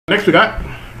Next we got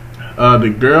The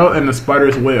Girl in the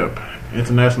Spider's Web.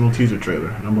 International teaser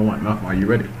trailer. Number 1. Malcolm, are you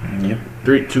ready? Yep.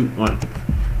 3, 2, 1.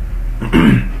 I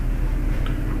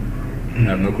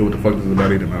have no clue what the fuck this is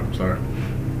about either, Malcolm. Sorry.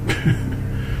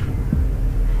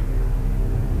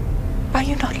 Are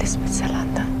you not Lisbeth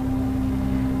Salander?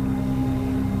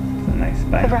 Nice The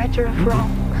bite. writer of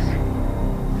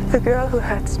Wrongs. The girl who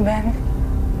hurts men,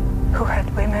 who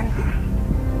hurt women.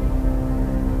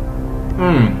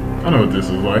 I know what this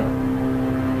is like.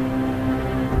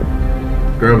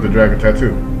 Girl with the dragon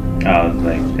tattoo. Oh, it's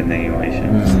like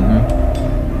continuation.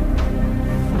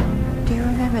 Do you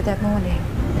remember that morning?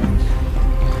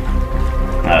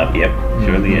 Yep,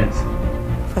 surely is.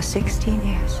 For 16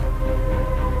 years,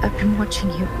 I've been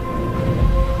watching you.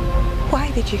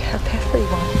 Why did you help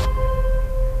everyone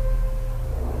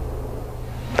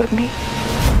but me?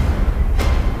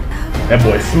 That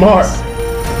boy's smart.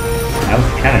 I was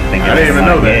kind of thinking. I didn't even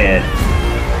know that.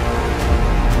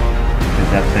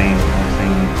 Because I've seen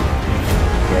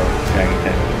Girl with Dragon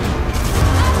Tattoo.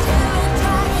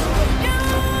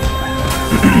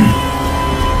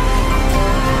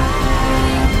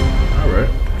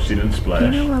 Alright. She didn't splash.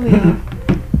 You know where we are?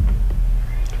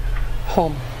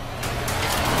 Home.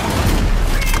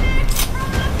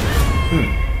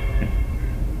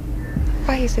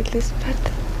 Why is it, Lisbeth?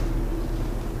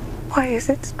 Why is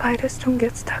it spiders don't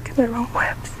get stuck in their own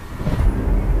webs?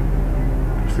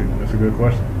 That's a good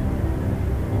question.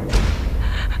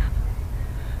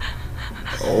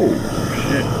 Oh,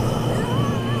 shit.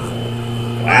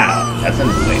 Wow, that's a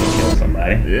new way to kill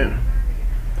somebody. Yeah.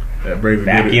 That brings a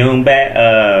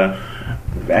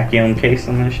vacuum case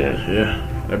on that shit.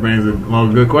 Yeah. That brings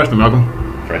along a good question, Malcolm.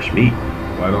 Fresh meat.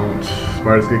 Why don't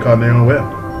spiders get caught in their own web?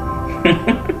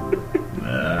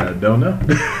 I don't know.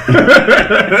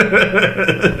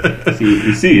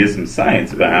 You see, there's some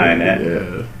science behind that.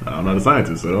 Yeah. I'm not a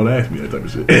scientist, so don't ask me that type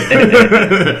of shit.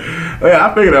 Oh, yeah,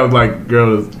 I figured that was like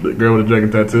girl with a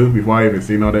dragon tattoo before I even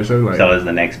seen all that shit. Like, So is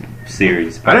the next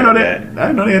series. I didn't know that. I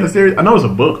didn't know they had a series. I know it's a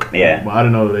book. Yeah. But I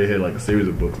didn't know they had like a series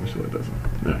of books and shit like that. So,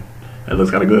 yeah. That looks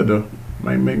kind of good though.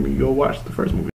 Might make me go watch the first movie.